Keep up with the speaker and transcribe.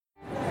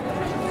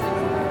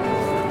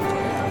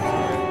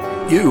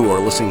You are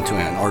listening to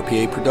an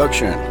RPA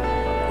production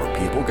where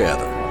people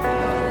gather.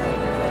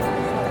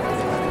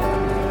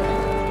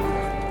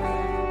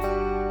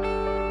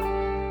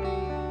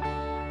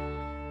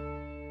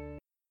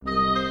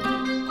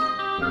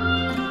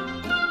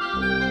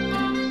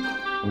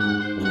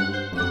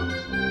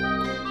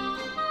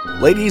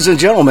 Ladies and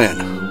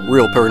gentlemen,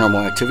 Real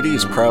Paranormal Activity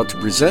is proud to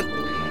present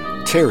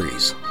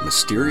Terry's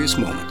Mysterious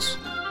Moments.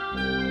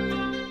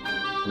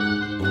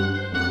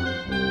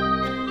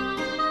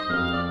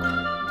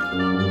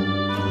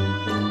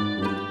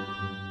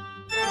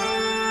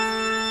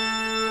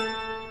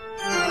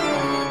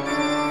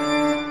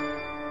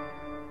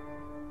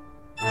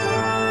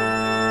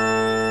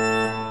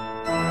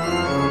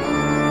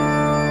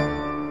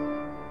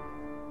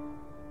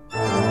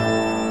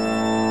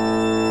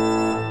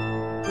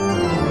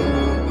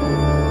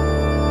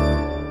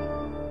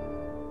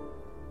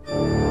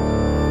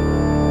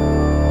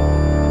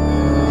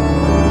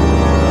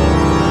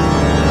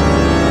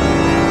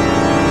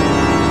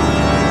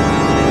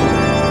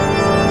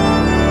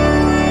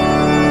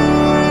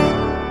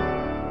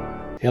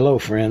 Hello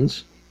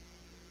friends,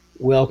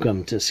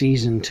 welcome to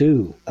Season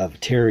 2 of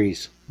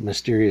Terry's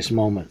Mysterious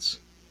Moments.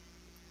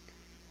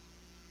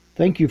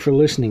 Thank you for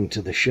listening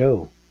to the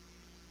show.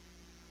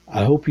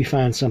 I hope you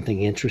find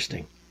something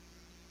interesting,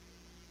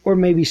 or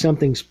maybe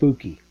something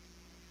spooky,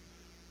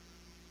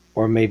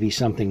 or maybe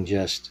something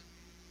just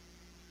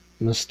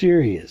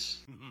mysterious.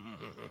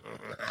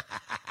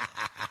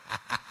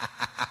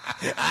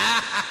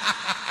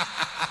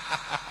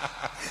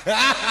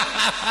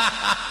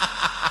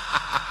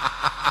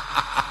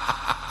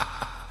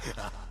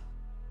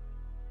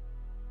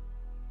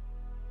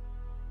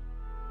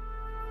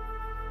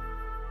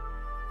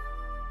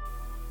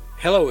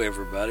 Hello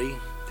everybody,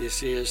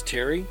 this is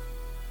Terry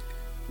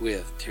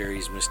with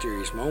Terry's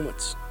Mysterious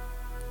Moments,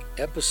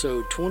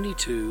 episode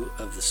 22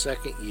 of the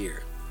second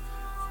year.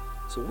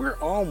 So we're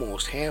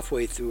almost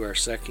halfway through our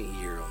second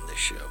year on this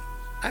show.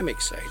 I'm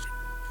excited.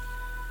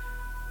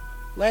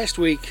 Last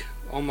week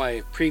on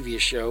my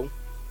previous show,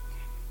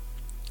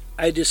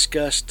 I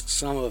discussed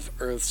some of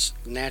Earth's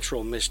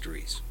natural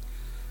mysteries.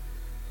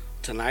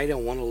 Tonight I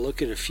want to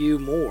look at a few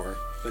more,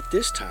 but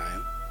this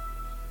time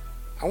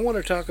I want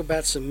to talk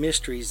about some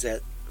mysteries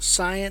that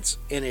science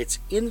and its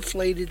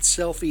inflated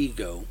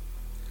self-ego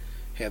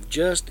have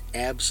just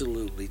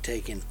absolutely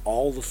taken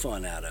all the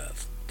fun out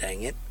of.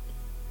 Dang it.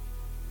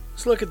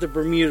 Let's look at the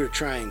Bermuda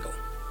Triangle.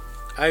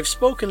 I've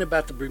spoken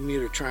about the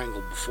Bermuda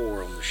Triangle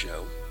before on the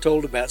show,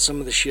 told about some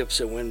of the ships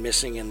that went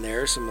missing in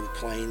there, some of the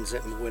planes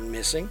that went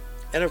missing,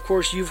 and of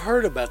course you've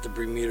heard about the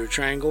Bermuda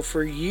Triangle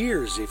for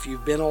years if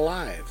you've been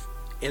alive.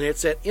 And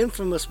it's that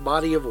infamous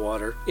body of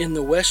water in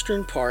the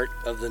western part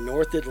of the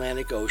North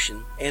Atlantic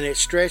Ocean, and it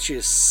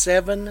stretches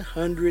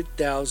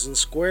 700,000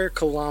 square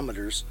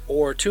kilometers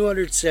or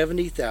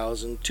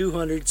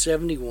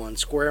 270,271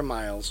 square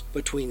miles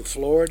between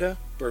Florida,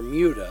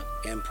 Bermuda,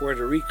 and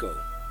Puerto Rico.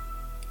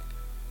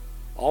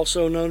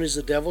 Also known as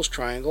the Devil's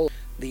Triangle,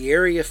 the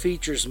area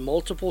features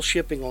multiple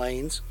shipping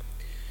lanes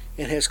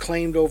and has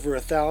claimed over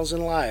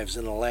 1,000 lives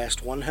in the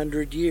last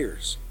 100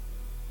 years.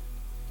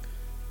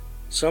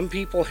 Some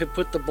people have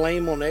put the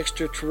blame on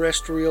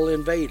extraterrestrial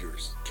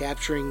invaders,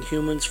 capturing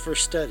humans for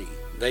study.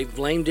 They've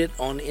blamed it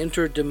on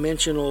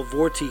interdimensional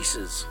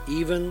vortices,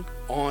 even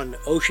on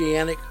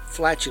oceanic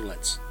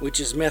flatulence,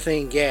 which is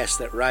methane gas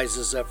that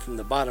rises up from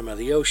the bottom of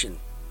the ocean.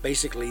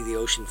 Basically, the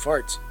ocean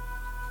farts.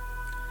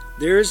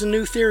 There is a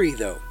new theory,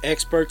 though.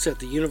 Experts at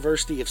the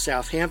University of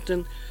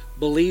Southampton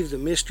believe the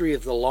mystery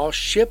of the lost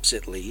ships,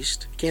 at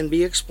least, can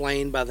be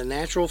explained by the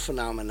natural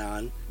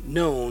phenomenon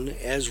known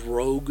as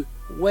rogue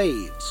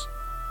waves.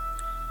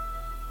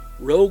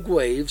 Rogue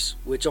waves,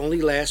 which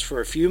only last for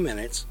a few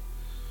minutes,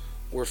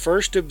 were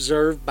first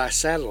observed by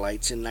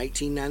satellites in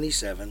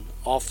 1997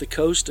 off the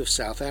coast of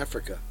South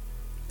Africa.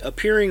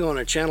 Appearing on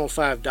a Channel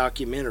 5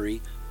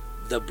 documentary,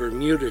 The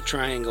Bermuda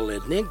Triangle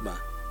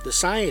Enigma, the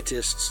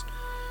scientists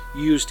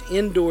used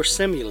indoor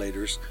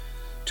simulators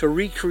to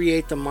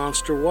recreate the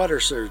monster water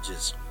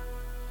surges.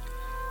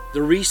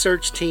 The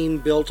research team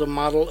built a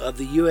model of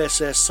the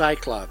USS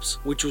Cyclops,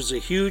 which was a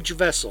huge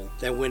vessel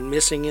that went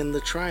missing in the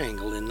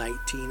triangle in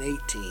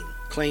 1918,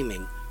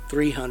 claiming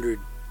 300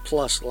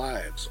 plus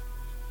lives.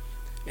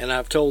 And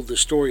I've told the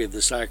story of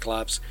the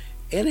Cyclops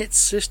and its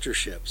sister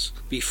ships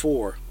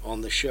before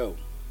on the show.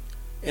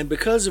 And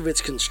because of its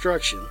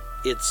construction,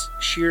 its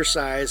sheer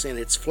size and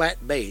its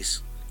flat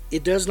base,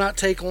 it does not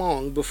take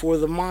long before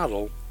the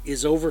model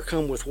is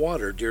overcome with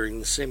water during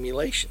the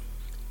simulation.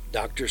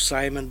 Dr.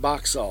 Simon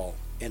Boxall,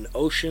 an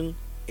ocean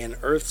and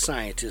earth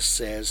scientist,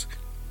 says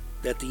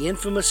that the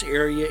infamous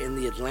area in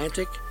the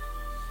Atlantic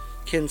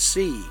can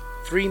see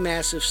 3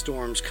 massive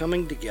storms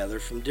coming together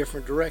from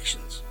different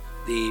directions.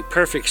 The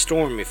perfect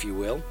storm, if you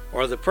will,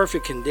 or the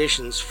perfect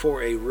conditions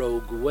for a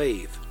rogue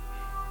wave.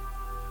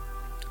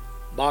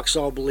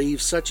 Boxall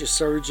believes such a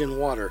surge in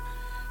water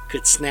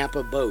could snap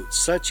a boat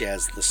such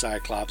as the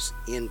Cyclops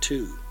in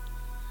two.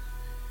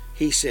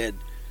 He said,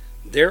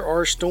 "There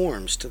are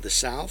storms to the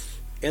south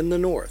and the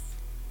north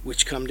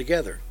which come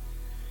together.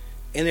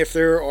 And if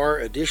there are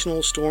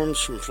additional storms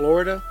from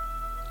Florida,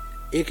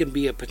 it can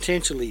be a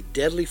potentially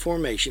deadly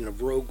formation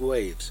of rogue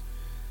waves.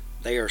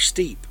 They are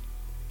steep.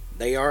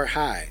 They are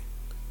high.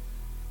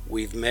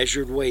 We've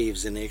measured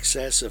waves in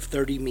excess of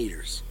 30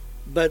 meters.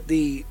 But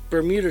the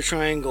Bermuda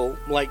Triangle,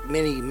 like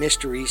many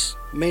mysteries,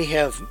 may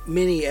have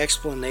many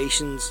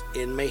explanations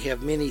and may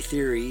have many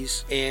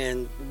theories,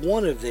 and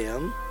one of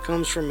them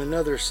comes from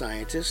another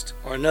scientist,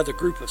 or another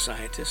group of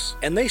scientists,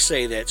 and they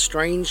say that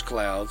strange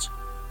clouds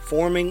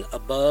forming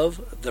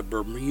above the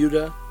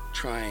Bermuda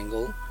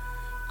Triangle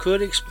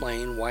could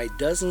explain why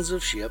dozens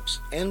of ships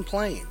and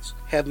planes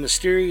have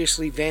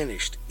mysteriously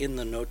vanished in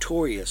the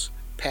notorious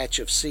patch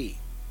of sea.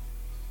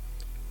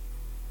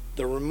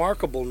 The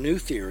remarkable new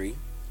theory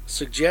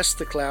suggests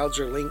the clouds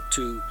are linked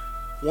to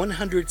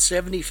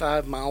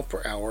 175 mile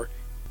per hour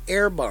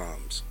air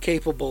bombs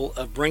capable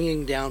of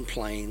bringing down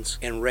planes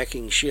and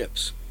wrecking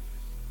ships.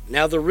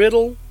 Now the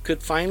riddle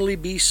could finally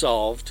be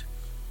solved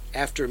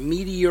after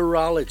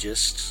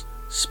meteorologists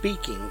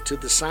speaking to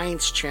the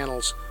Science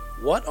Channel's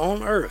What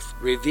on Earth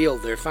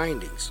revealed their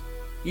findings.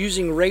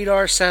 Using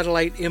radar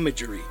satellite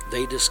imagery,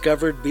 they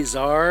discovered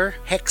bizarre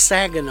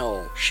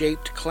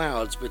hexagonal-shaped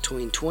clouds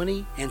between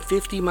 20 and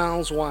 50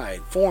 miles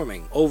wide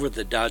forming over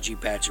the dodgy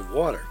patch of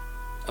water.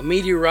 A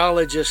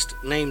meteorologist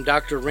named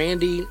Dr.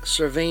 Randy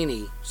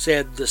Cervini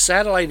said the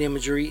satellite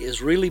imagery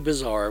is really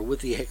bizarre with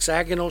the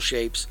hexagonal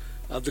shapes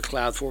of the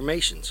cloud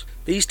formations.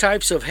 These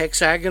types of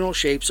hexagonal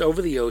shapes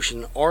over the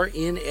ocean are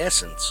in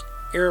essence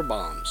air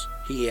bombs,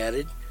 he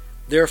added.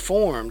 They're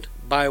formed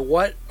by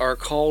what are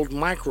called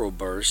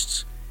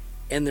microbursts,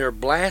 and they're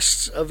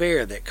blasts of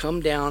air that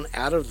come down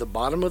out of the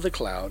bottom of the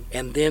cloud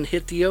and then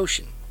hit the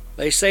ocean.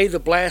 They say the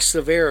blasts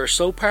of air are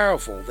so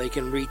powerful they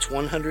can reach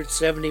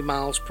 170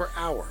 miles per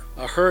hour,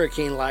 a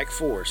hurricane-like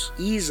force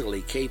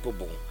easily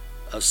capable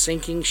of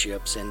sinking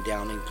ships and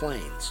downing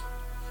planes.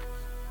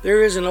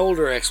 There is an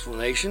older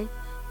explanation,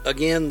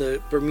 again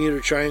the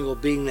Bermuda Triangle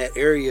being that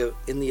area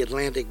in the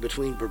Atlantic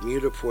between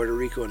Bermuda, Puerto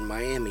Rico, and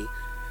Miami.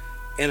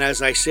 And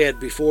as I said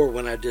before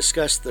when I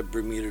discussed the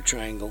Bermuda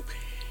Triangle,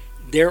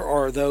 there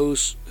are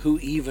those who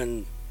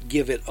even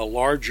give it a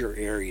larger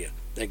area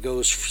that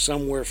goes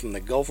somewhere from the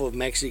Gulf of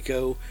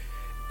Mexico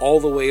all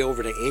the way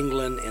over to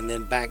England and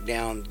then back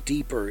down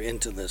deeper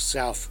into the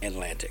South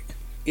Atlantic.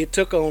 It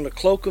took on a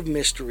cloak of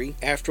mystery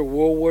after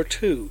World War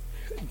II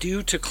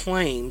due to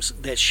claims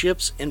that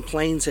ships and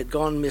planes had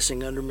gone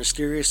missing under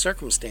mysterious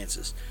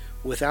circumstances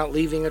without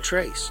leaving a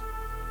trace.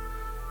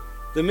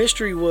 The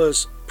mystery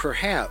was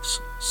perhaps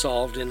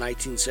solved in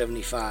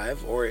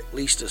 1975, or at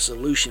least a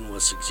solution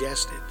was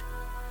suggested,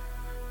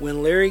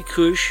 when Larry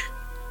Kusch,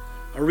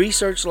 a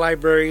research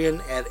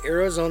librarian at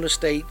Arizona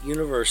State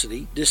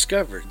University,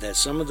 discovered that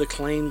some of the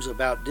claims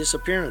about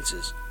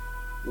disappearances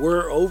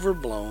were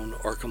overblown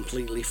or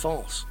completely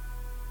false.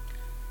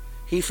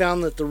 He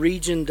found that the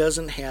region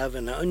doesn't have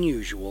an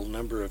unusual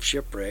number of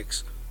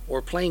shipwrecks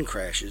or plane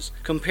crashes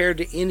compared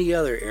to any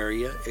other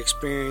area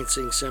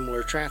experiencing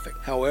similar traffic.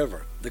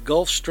 However, the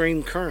Gulf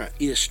Stream current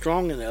is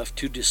strong enough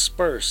to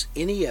disperse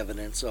any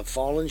evidence of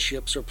fallen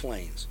ships or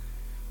planes,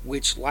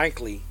 which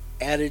likely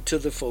added to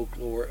the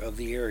folklore of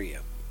the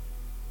area.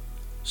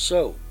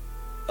 So,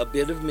 a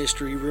bit of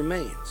mystery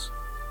remains.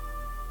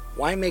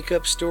 Why make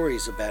up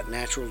stories about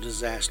natural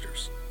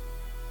disasters?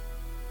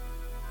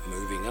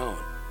 Moving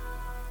on.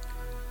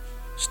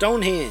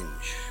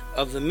 Stonehenge.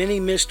 Of the many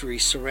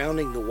mysteries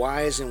surrounding the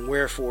whys and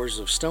wherefores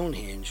of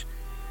Stonehenge,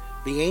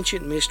 the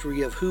ancient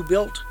mystery of who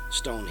built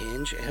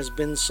Stonehenge has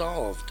been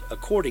solved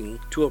according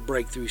to a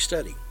breakthrough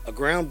study. A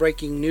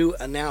groundbreaking new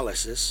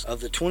analysis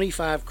of the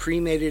 25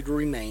 cremated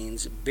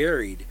remains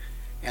buried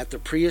at the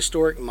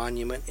prehistoric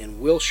monument in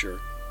Wiltshire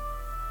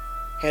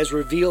has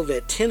revealed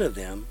that 10 of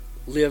them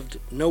lived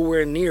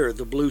nowhere near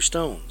the blue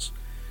stones.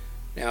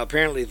 Now,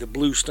 apparently the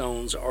blue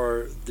stones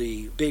are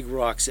the big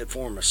rocks that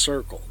form a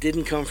circle.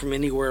 Didn't come from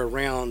anywhere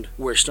around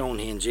where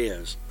Stonehenge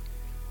is.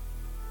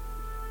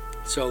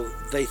 So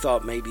they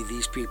thought maybe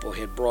these people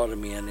had brought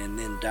them in and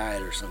then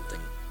died or something.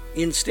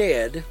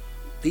 Instead,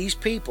 these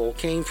people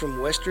came from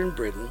Western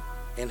Britain,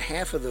 and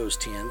half of those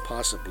 10,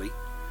 possibly,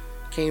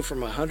 came from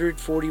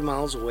 140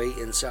 miles away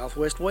in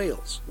southwest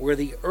Wales, where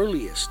the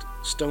earliest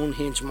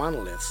Stonehenge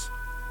monoliths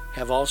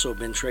have also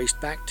been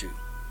traced back to.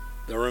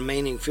 The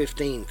remaining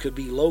 15 could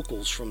be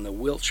locals from the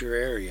Wiltshire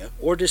area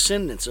or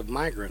descendants of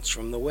migrants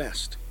from the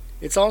west.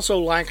 It's also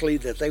likely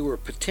that they were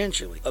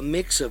potentially a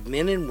mix of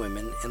men and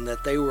women and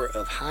that they were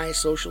of high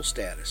social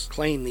status,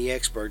 claim the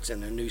experts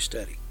in a new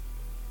study.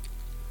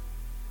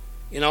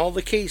 In all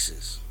the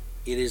cases,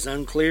 it is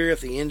unclear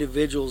if the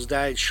individuals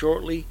died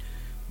shortly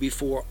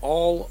before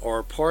all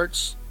or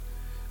parts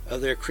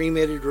of their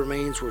cremated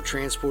remains were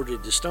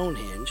transported to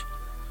Stonehenge,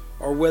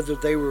 or whether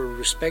they were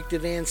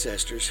respected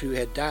ancestors who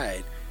had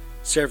died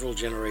several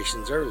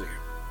generations earlier.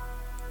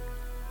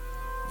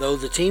 Though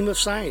the team of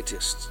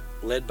scientists,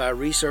 led by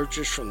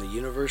researchers from the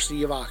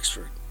University of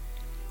Oxford,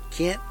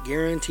 can't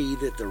guarantee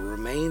that the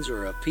remains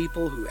are of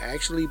people who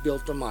actually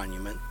built the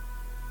monument,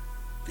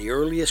 the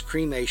earliest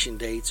cremation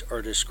dates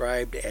are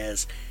described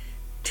as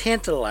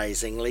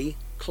tantalizingly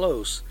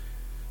close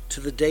to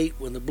the date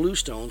when the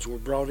bluestones were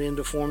brought in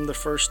to form the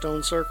first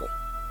stone circle.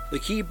 The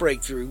key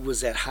breakthrough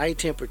was that high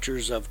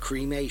temperatures of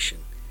cremation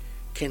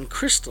can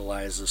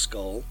crystallize a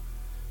skull,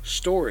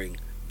 storing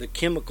the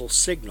chemical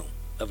signal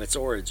of its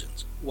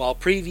origins. While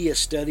previous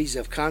studies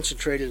have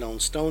concentrated on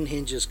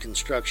Stonehenge's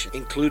construction,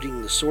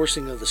 including the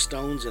sourcing of the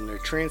stones and their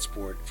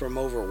transport from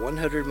over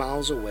 100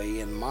 miles away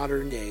in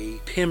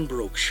modern-day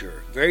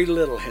Pembrokeshire, very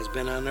little has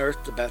been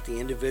unearthed about the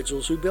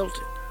individuals who built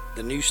it.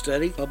 The new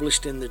study,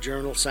 published in the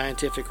journal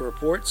Scientific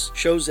Reports,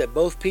 shows that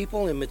both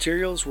people and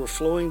materials were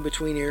flowing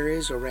between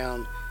areas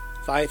around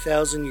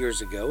 5,000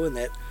 years ago, and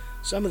that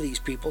some of these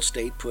people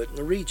stayed put in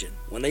the region.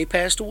 When they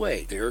passed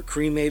away, their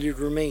cremated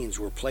remains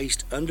were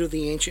placed under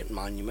the ancient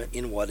monument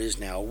in what is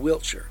now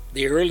Wiltshire.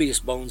 The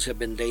earliest bones have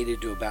been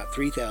dated to about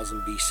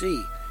 3000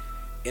 BC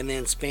and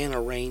then span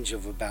a range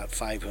of about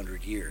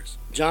 500 years.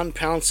 John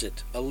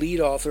Pouncett, a lead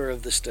author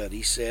of the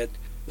study, said,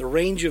 "The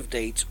range of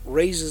dates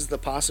raises the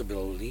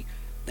possibility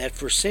that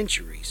for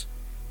centuries,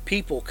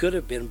 people could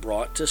have been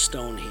brought to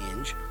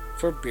Stonehenge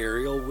for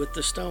burial with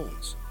the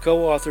stones."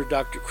 Co-author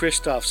Dr.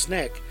 Christoph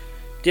Sneck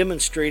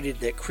demonstrated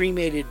that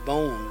cremated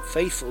bone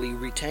faithfully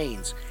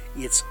retains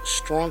its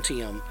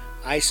strontium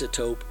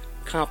isotope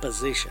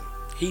composition.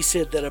 He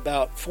said that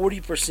about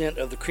 40%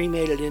 of the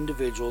cremated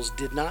individuals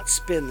did not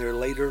spend their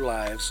later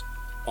lives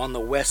on the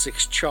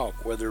Wessex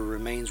chalk where their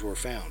remains were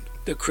found.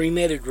 The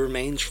cremated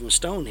remains from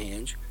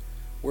Stonehenge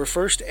were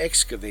first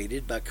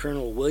excavated by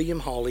Colonel William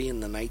Hawley in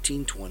the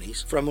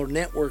 1920s from a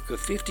network of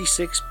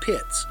 56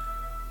 pits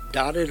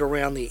dotted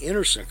around the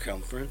inner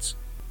circumference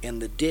and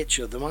the ditch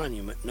of the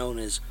monument known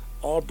as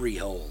Aubrey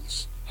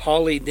holes.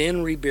 Hawley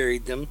then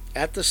reburied them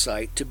at the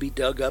site to be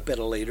dug up at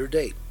a later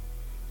date.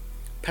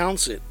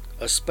 Pouncett,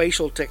 a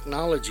spatial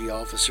technology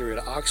officer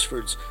at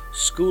Oxford's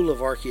School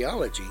of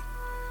Archaeology,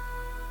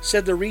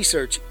 said the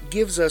research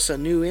gives us a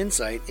new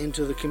insight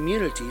into the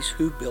communities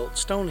who built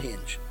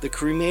Stonehenge. The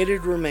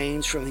cremated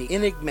remains from the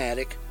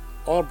enigmatic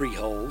Aubrey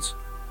holes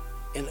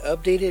and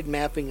updated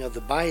mapping of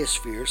the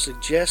biosphere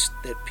suggest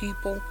that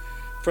people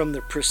from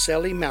the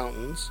Preseli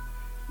Mountains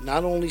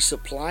not only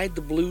supplied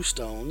the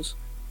bluestones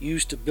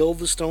used to build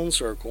the stone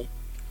circle,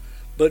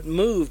 but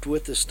moved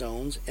with the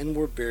stones and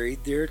were buried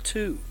there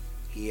too,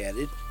 he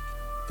added.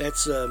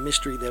 That's a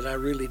mystery that I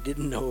really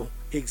didn't know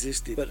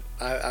existed, but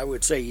I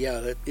would say, yeah,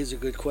 that is a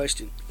good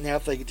question. Now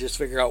if they could just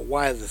figure out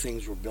why the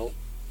things were built.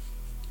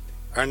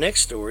 Our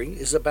next story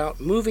is about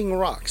moving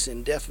rocks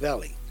in Death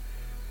Valley.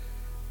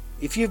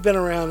 If you've been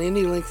around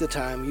any length of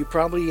time, you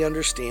probably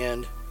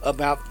understand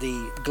about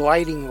the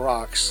gliding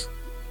rocks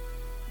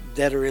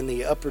that are in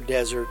the upper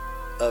desert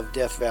of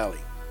Death Valley.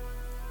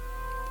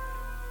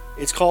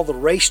 It's called the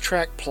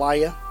Racetrack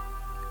Playa,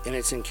 and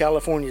it's in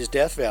California's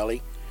Death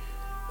Valley,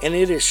 and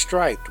it is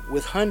striped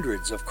with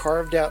hundreds of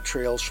carved out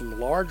trails from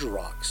large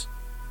rocks,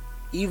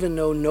 even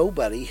though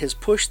nobody has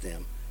pushed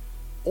them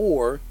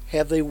or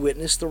have they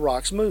witnessed the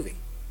rocks moving.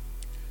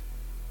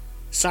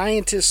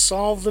 Scientists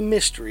solve the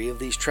mystery of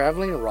these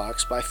traveling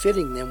rocks by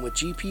fitting them with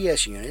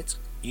GPS units,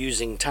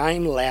 using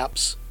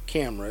time-lapse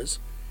cameras,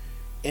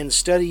 and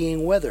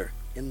studying weather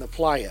in the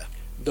playa.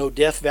 Though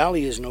Death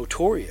Valley is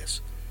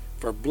notorious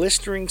for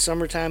blistering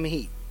summertime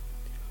heat,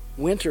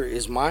 winter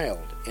is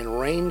mild and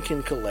rain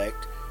can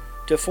collect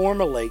to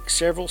form a lake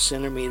several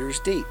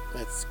centimeters deep.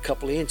 That's a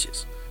couple of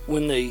inches.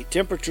 When the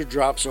temperature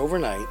drops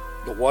overnight,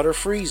 the water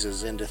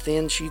freezes into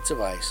thin sheets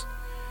of ice,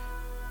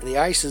 and the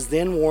ice is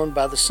then warmed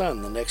by the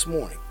sun the next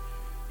morning.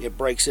 It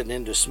breaks it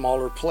into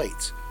smaller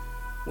plates.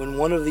 When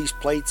one of these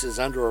plates is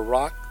under a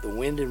rock, the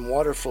wind and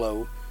water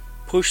flow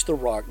push the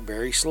rock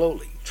very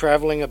slowly,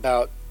 traveling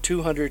about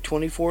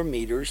 224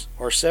 meters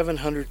or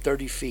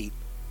 730 feet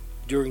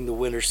during the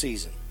winter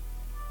season.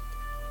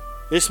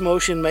 This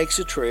motion makes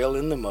a trail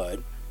in the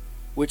mud,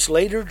 which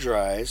later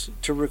dries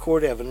to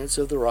record evidence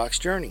of the rock's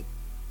journey.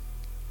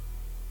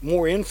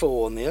 More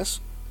info on this.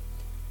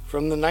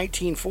 From the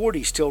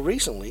 1940s till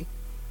recently,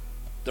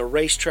 the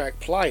Racetrack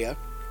Playa,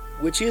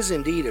 which is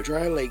indeed a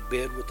dry lake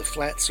bed with a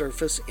flat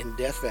surface in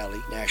Death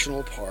Valley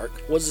National Park,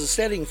 was the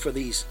setting for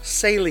these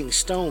sailing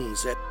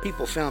stones that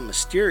people found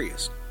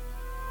mysterious.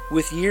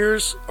 With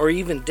years or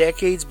even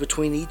decades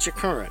between each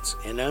occurrence,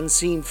 an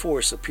unseen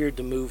force appeared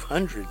to move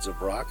hundreds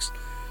of rocks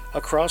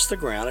across the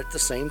ground at the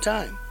same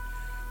time,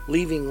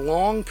 leaving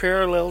long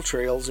parallel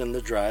trails in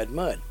the dried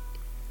mud.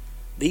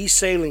 These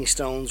sailing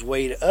stones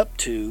weighed up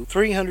to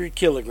 300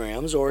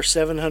 kilograms or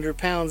 700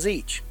 pounds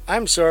each.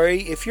 I'm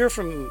sorry, if you're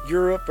from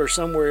Europe or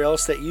somewhere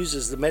else that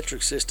uses the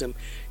metric system,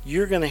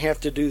 you're going to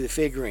have to do the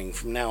figuring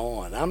from now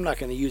on. I'm not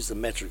going to use the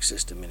metric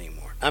system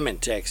anymore. I'm in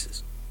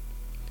Texas.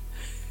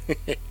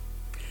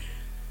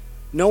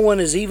 No one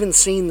has even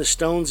seen the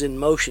stones in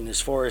motion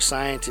as far as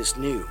scientists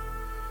knew.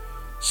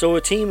 So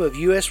a team of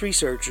U.S.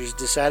 researchers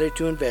decided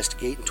to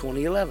investigate in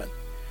 2011.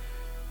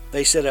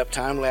 They set up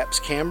time-lapse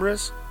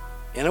cameras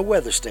and a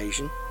weather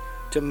station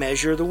to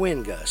measure the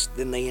wind gusts.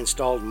 Then they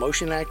installed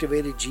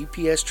motion-activated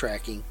GPS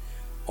tracking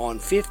on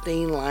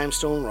 15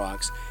 limestone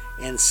rocks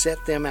and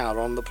set them out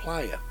on the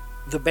playa.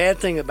 The bad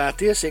thing about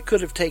this, it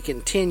could have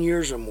taken 10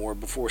 years or more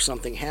before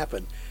something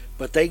happened,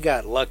 but they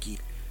got lucky.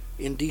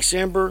 In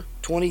December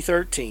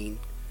 2013,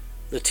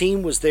 the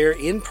team was there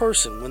in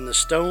person when the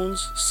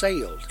stones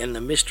sailed and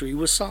the mystery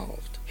was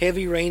solved.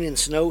 Heavy rain and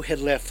snow had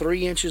left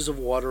 3 inches of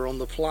water on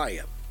the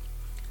playa.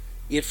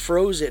 It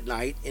froze at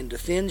night into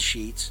thin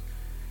sheets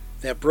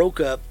that broke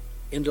up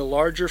into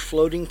larger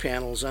floating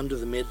panels under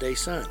the midday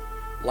sun.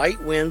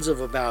 Light winds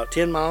of about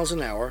 10 miles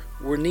an hour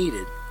were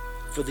needed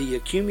for the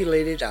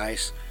accumulated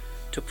ice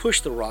to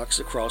push the rocks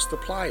across the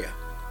playa,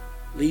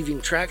 leaving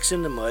tracks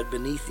in the mud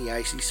beneath the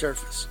icy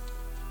surface.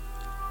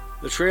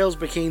 The trails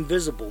became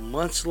visible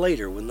months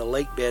later when the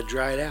lake bed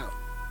dried out.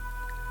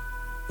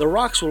 The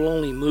rocks will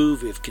only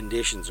move if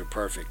conditions are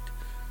perfect.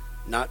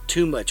 Not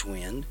too much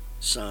wind,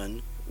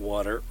 sun,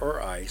 water, or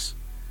ice.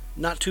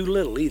 Not too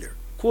little either.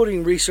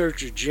 Quoting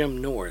researcher Jim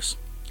Norris,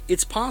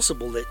 it's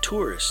possible that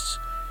tourists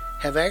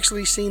have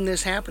actually seen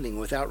this happening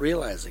without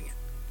realizing it.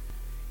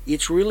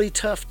 It's really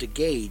tough to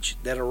gauge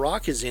that a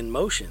rock is in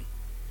motion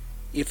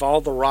if all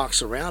the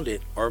rocks around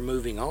it are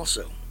moving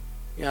also.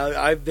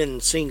 I've been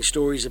seeing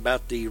stories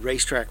about the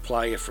racetrack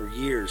playa for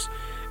years,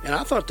 and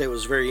I thought that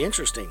was very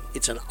interesting.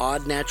 It's an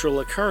odd natural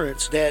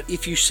occurrence that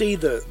if you see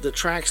the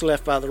tracks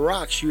left by the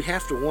rocks, you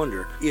have to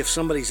wonder if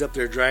somebody's up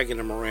there dragging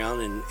them around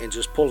and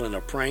just pulling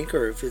a prank,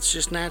 or if it's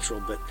just natural.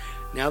 But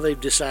now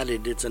they've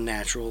decided it's a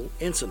natural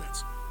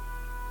incident.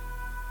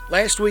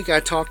 Last week I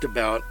talked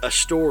about a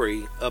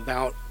story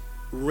about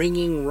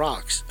ringing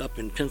rocks up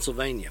in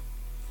Pennsylvania.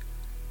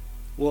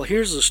 Well,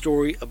 here's a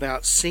story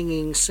about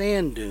singing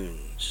sand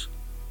dunes.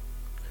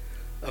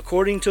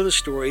 According to the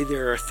story,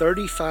 there are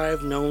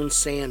 35 known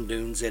sand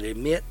dunes that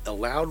emit a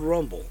loud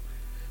rumble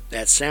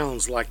that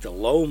sounds like the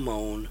low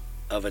moan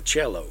of a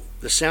cello.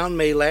 The sound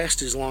may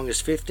last as long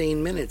as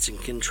 15 minutes and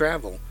can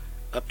travel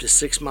up to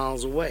 6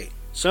 miles away.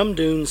 Some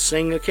dunes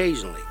sing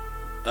occasionally,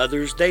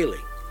 others daily.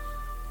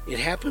 It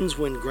happens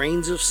when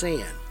grains of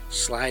sand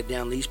slide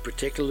down these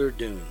particular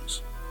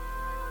dunes.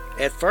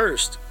 At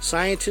first,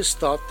 scientists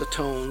thought the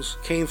tones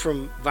came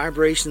from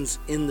vibrations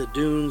in the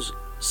dune's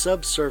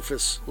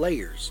subsurface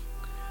layers,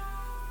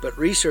 but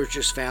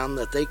researchers found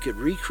that they could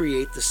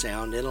recreate the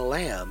sound in a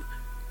lab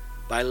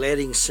by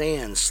letting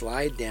sand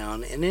slide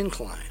down an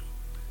incline.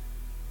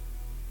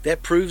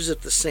 That proves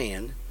that the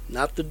sand,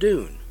 not the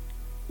dune,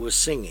 was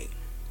singing.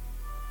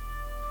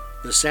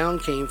 The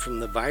sound came from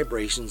the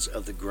vibrations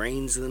of the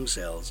grains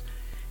themselves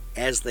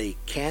as they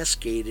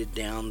cascaded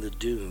down the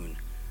dune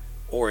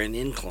or an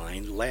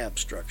inclined lab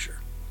structure.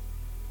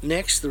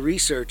 Next, the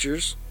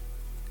researchers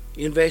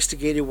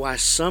investigated why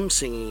some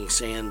singing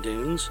sand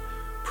dunes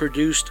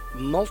produced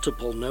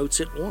multiple notes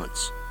at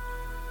once.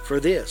 For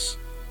this,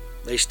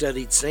 they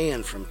studied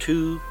sand from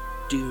 2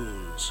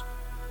 dunes,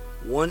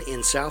 one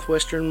in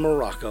southwestern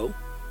Morocco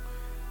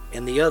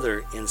and the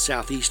other in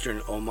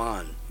southeastern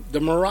Oman. The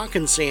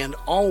Moroccan sand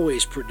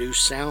always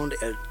produced sound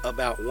at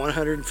about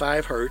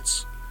 105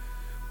 hertz,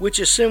 which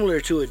is similar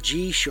to a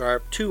G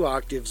sharp 2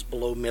 octaves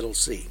below middle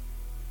C.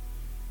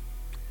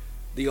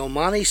 The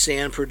Omani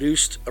sand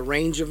produced a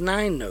range of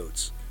 9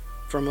 notes,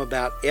 from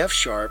about F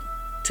sharp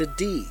to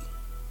D,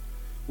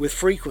 with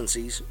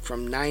frequencies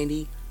from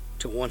 90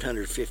 to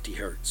 150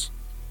 hertz.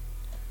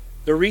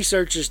 The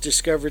researchers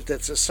discovered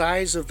that the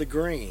size of the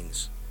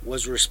grains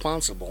was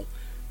responsible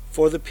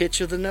for the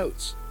pitch of the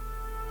notes.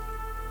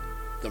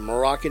 The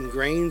Moroccan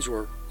grains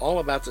were all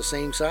about the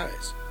same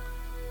size,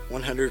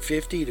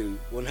 150 to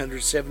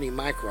 170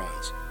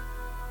 microns.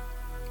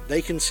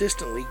 They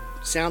consistently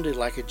sounded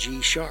like a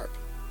G sharp.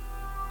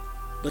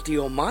 But the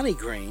Omani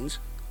grains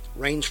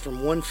ranged from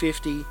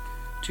 150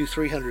 to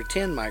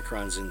 310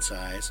 microns in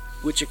size,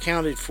 which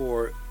accounted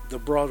for the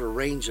broader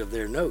range of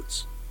their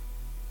notes.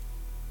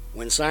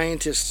 When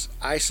scientists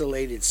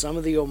isolated some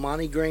of the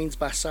Omani grains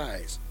by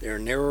size, their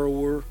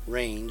narrower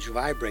range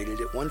vibrated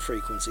at one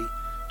frequency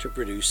to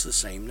produce the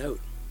same note.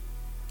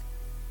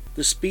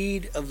 The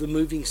speed of the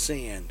moving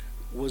sand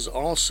was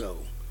also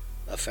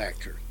a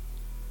factor.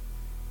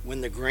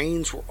 When the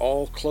grains were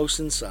all close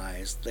in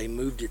size, they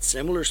moved at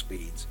similar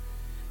speeds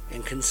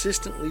and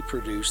consistently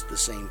produced the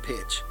same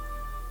pitch.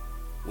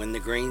 When the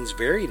grains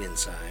varied in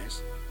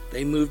size,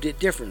 they moved at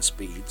different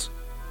speeds,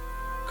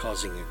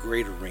 causing a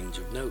greater range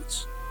of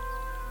notes.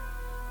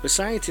 But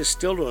scientists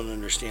still don't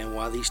understand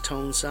why these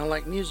tones sound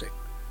like music.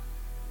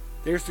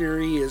 Their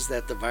theory is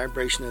that the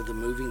vibration of the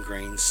moving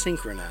grains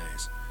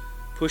synchronize,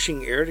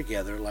 pushing air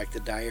together like the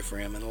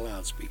diaphragm in a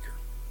loudspeaker.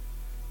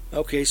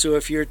 Okay, so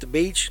if you're at the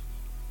beach,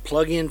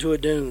 plug into a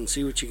dune,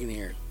 see what you can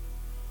hear.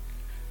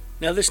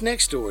 Now this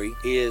next story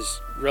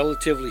is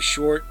relatively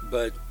short,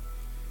 but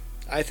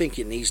I think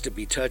it needs to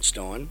be touched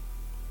on.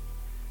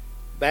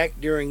 Back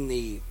during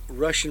the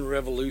Russian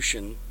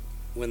Revolution,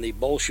 when the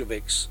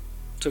Bolsheviks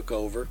took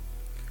over,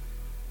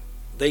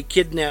 they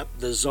kidnapped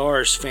the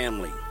Tsar's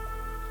family,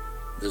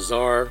 the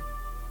Tsar,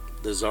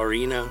 the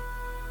Tsarina,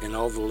 and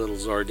all the little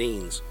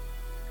Tsardines.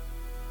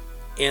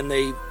 And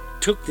they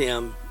took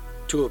them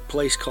to a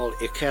place called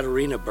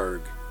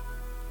Ekaterinburg,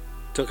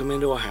 took them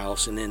into a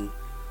house, and then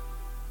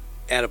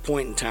At a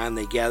point in time,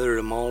 they gathered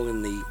them all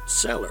in the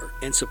cellar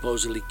and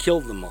supposedly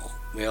killed them all.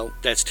 Well,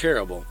 that's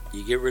terrible.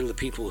 You get rid of the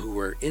people who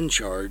were in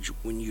charge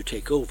when you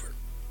take over.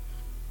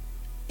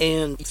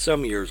 And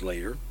some years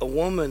later, a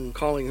woman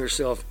calling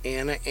herself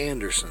Anna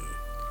Anderson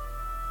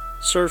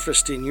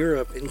surfaced in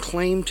Europe and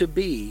claimed to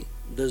be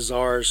the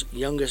Tsar's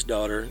youngest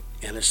daughter,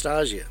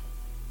 Anastasia.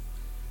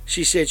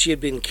 She said she had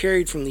been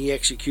carried from the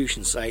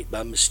execution site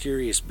by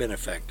mysterious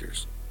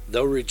benefactors.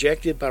 Though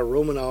rejected by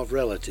Romanov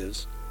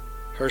relatives,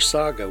 her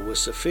saga was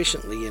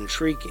sufficiently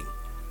intriguing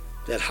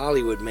that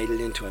Hollywood made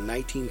it into a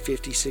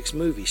 1956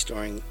 movie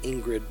starring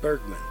Ingrid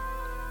Bergman.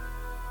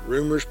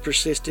 Rumors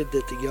persisted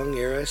that the young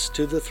heiress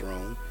to the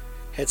throne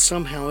had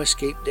somehow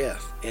escaped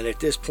death, and at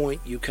this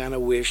point you kind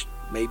of wished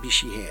maybe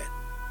she had.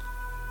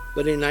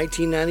 But in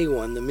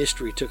 1991, the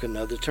mystery took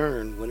another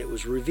turn when it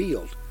was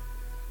revealed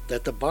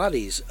that the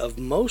bodies of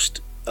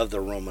most of the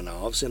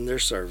Romanovs and their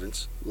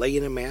servants lay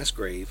in a mass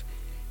grave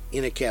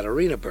in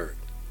Ekaterinburg,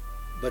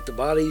 but the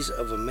bodies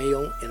of a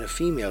male and a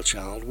female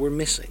child were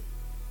missing.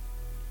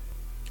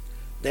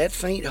 That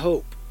faint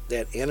hope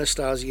that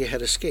Anastasia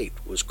had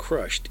escaped was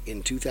crushed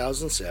in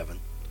 2007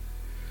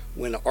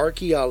 when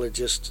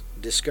archaeologists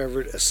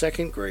discovered a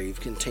second grave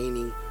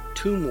containing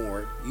 2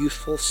 more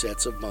youthful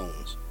sets of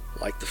bones.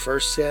 Like the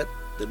first set,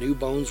 the new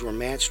bones were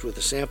matched with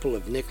a sample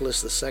of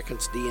Nicholas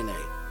II's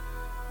DNA,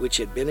 which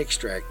had been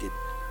extracted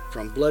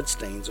from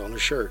bloodstains on a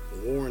shirt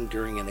worn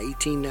during an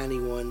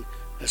 1891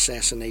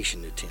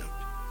 assassination attempt.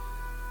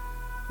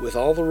 With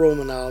all the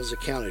Romanovs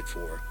accounted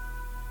for,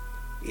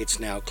 it's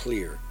now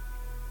clear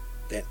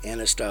that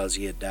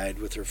Anastasia died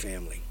with her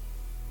family.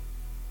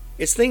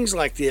 It's things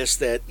like this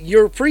that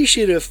you're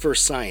appreciative for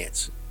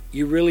science.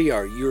 You really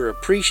are. You're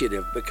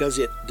appreciative because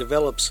it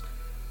develops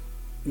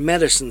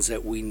medicines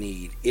that we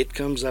need. It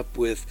comes up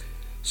with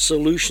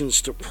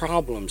solutions to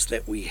problems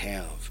that we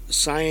have.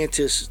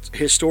 Scientists,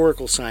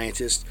 historical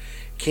scientists,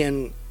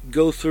 can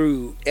go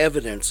through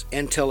evidence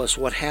and tell us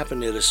what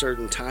happened at a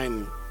certain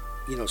time,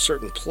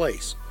 certain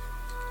place.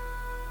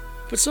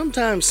 But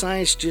sometimes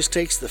science just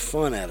takes the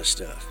fun out of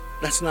stuff.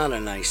 That's not a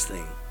nice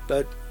thing.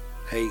 But,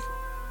 hey,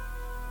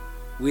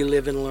 we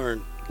live and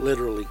learn,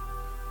 literally.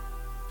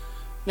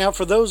 Now,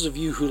 for those of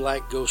you who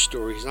like ghost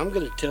stories, I'm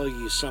going to tell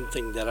you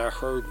something that I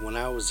heard when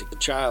I was a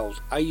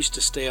child. I used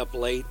to stay up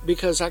late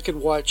because I could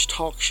watch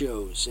talk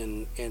shows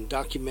and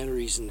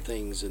documentaries and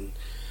things. And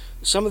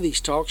some of these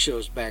talk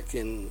shows back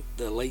in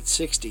the late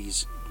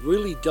 60s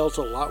really dealt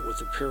a lot with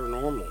the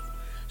paranormal,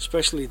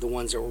 especially the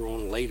ones that were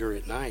on later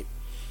at night.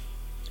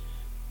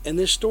 And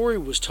this story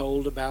was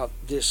told about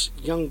this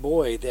young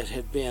boy that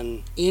had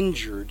been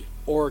injured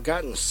or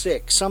gotten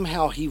sick.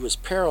 Somehow he was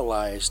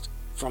paralyzed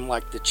from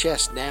like the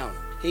chest down.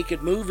 He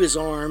could move his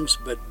arms,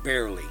 but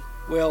barely.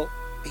 Well,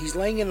 he's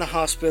laying in the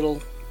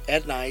hospital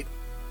at night.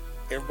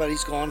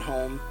 Everybody's gone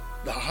home.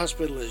 The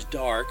hospital is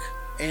dark,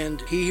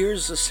 and he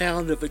hears the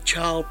sound of a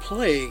child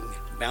playing,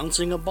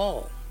 bouncing a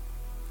ball.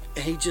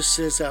 And he just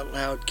says out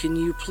loud, "Can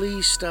you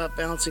please stop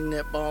bouncing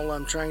that ball?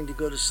 I'm trying to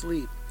go to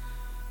sleep."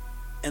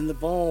 And the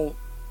ball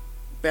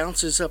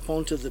bounces up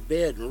onto the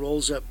bed and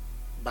rolls up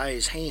by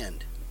his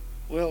hand.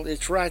 Well,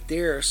 it's right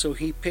there, so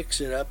he picks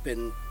it up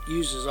and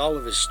uses all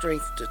of his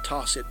strength to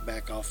toss it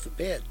back off the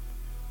bed.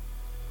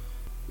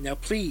 "Now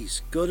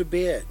please, go to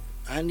bed.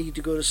 I need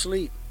to go to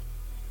sleep."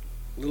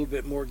 A little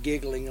bit more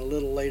giggling a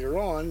little later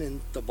on, and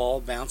the ball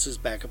bounces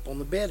back up on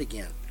the bed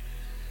again.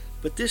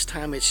 But this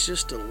time it's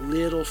just a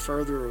little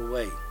further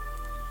away.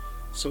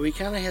 So he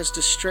kind of has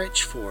to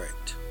stretch for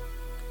it.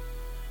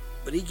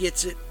 But he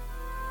gets it,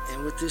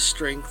 and with his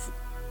strength,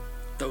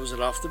 throws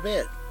it off the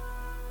bed.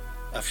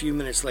 A few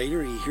minutes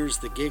later, he hears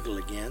the giggle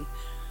again,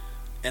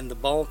 and the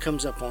ball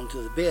comes up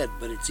onto the bed,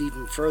 but it's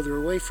even further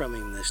away from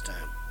him this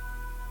time.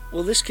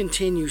 Well, this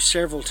continues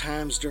several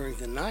times during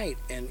the night,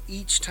 and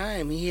each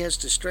time he has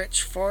to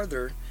stretch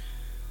farther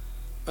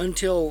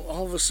until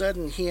all of a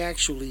sudden he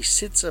actually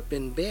sits up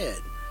in bed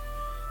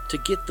to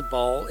get the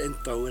ball and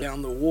throw it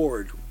down the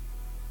ward.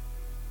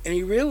 And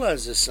he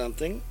realizes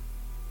something,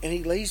 and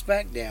he lays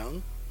back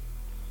down,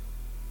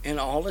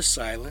 and all is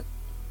silent.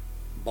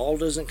 Ball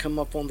doesn't come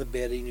up on the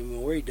bed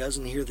anymore. He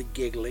doesn't hear the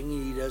giggling,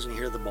 and he doesn't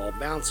hear the ball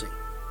bouncing.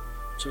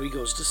 So he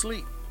goes to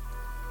sleep.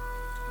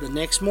 The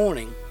next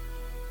morning,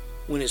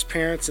 when his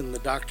parents and the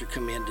doctor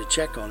come in to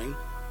check on him,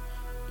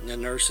 and the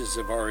nurses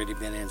have already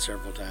been in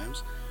several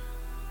times,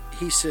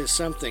 he says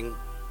something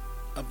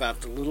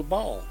about the little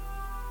ball.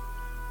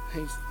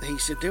 He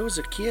said, "There was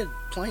a kid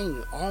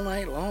playing all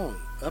night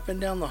long. Up and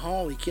down the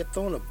hall, he kept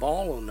throwing a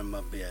ball onto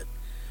my bed."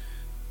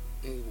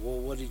 "Well,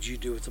 what did you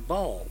do with the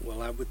ball?"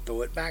 "Well, I would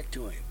throw it back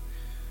to him."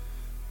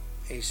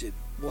 He said,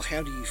 "Well,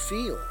 how do you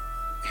feel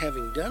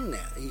having done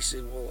that?" He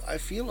said, "Well, I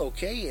feel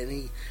okay."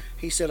 And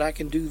he said, "I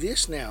can do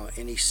this now."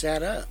 And he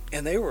sat up.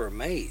 And they were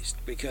amazed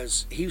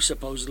because he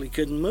supposedly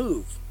couldn't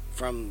move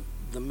from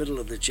the middle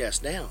of the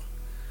chest down.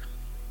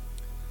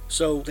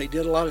 So they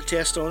did a lot of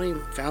tests on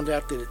him, found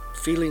out that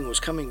feeling was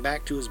coming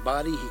back to his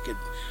body. He could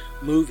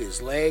move his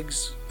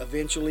legs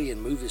eventually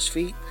and move his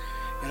feet.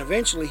 And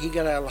eventually he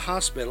got out of the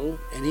hospital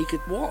and he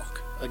could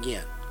walk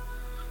again.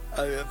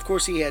 Of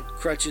course, he had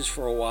crutches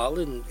for a while,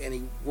 and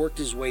he worked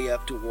his way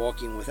up to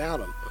walking without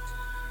them.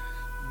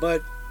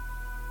 But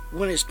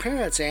when his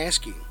parents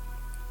asked him,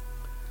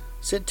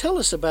 said, "Tell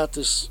us about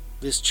this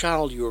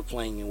child you were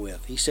playing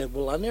with." He said,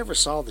 "Well, I never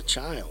saw the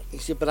child." He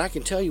said, "But I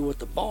can tell you what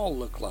the ball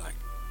looked like."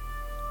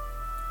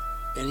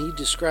 And he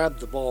described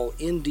the ball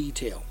in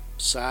detail,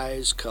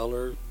 size,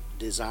 color,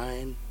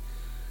 design.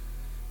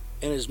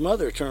 And his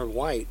mother turned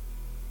white,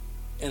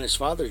 and his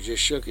father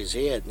just shook his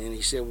head, and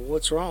he said, "Well,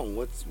 what's wrong?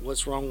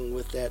 What's wrong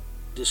with that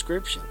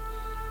description?"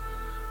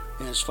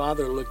 And his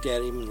father looked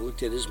at him and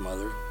looked at his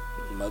mother.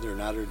 The mother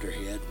nodded her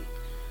head.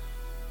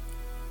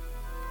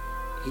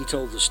 He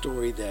told the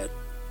story that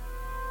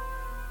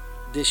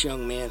this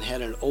young man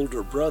had an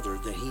older brother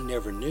that he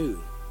never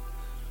knew,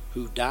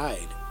 who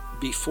died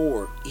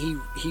before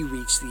he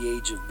reached the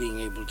age of being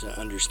able to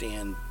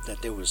understand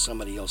that there was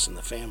somebody else in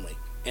the family,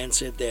 and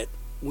said that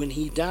when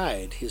he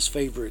died, his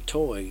favorite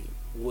toy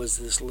was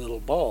this little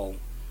ball,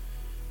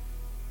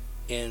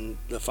 and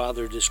the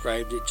father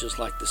described it just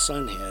like the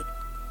son had.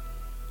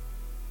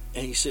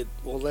 And he said,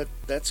 "Well,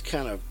 that's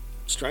kind of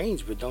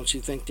strange, but don't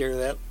you think there are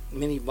that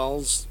many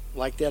balls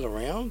like that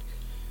around?"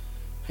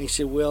 And he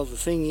said, "Well, the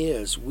thing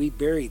is, we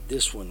buried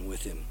this one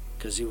with him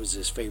because it was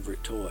his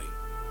favorite toy."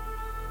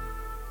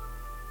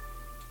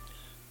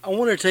 I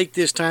want to take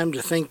this time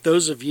to thank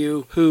those of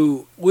you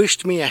who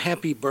wished me a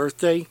happy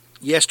birthday.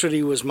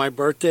 Yesterday was my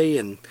birthday,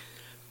 and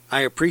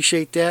I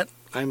appreciate that.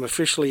 I'm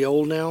officially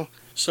old now.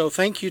 So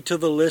thank you to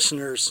the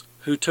listeners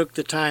who took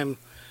the time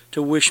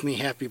to wish me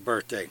happy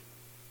birthday.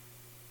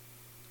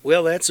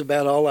 Well, that's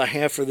about all I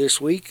have for this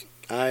week.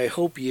 I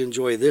hope you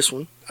enjoy this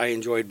one. I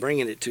enjoyed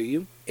bringing it to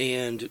you.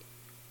 And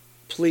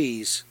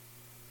please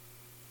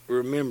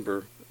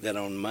remember that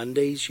on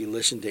Mondays you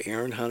listen to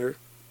Aaron Hunter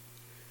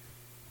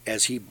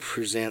as he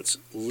presents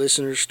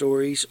listener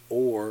stories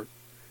or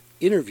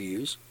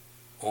interviews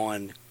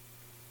on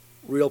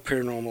Real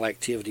Paranormal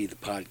Activity, the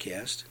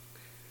podcast.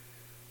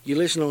 You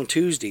listen on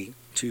Tuesday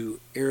to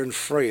Aaron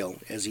Frail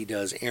as he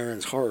does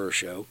Aaron's Horror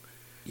Show.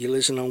 You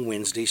listen on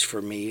Wednesdays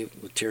for me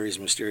with Terry's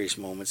Mysterious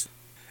Moments.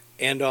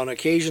 And on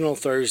occasional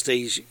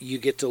Thursdays, you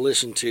get to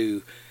listen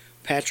to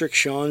Patrick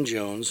Sean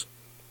Jones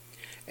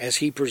as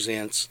he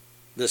presents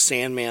The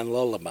Sandman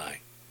Lullaby.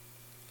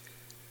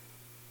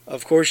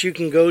 Of course, you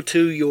can go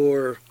to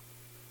your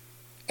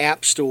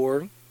app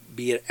store,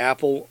 be it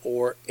Apple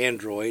or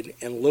Android,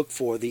 and look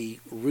for the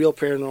Real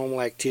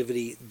Paranormal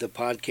Activity, the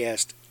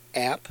podcast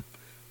app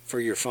for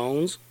your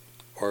phones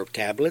or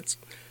tablets.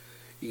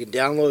 You can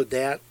download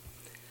that,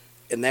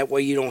 and that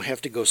way you don't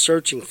have to go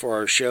searching for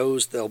our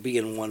shows. They'll be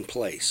in one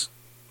place.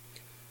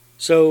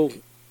 So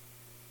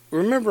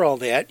remember all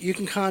that. You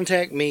can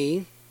contact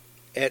me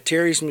at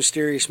Terry's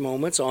Mysterious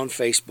Moments on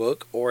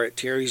Facebook or at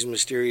Terry's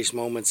Mysterious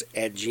Moments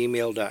at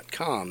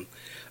gmail.com.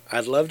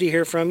 I'd love to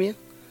hear from you.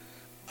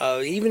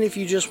 Even if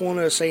you just want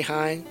to say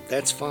hi,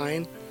 that's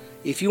fine.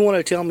 If you want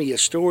to tell me a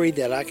story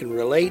that I can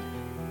relate,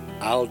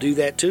 I'll do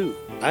that too.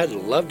 I'd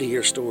love to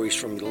hear stories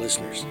from the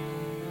listeners.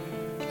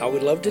 I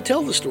would love to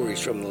tell the stories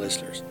from the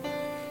listeners.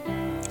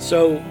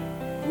 So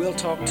we'll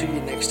talk to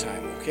you next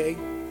time, okay?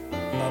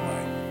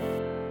 Bye-bye.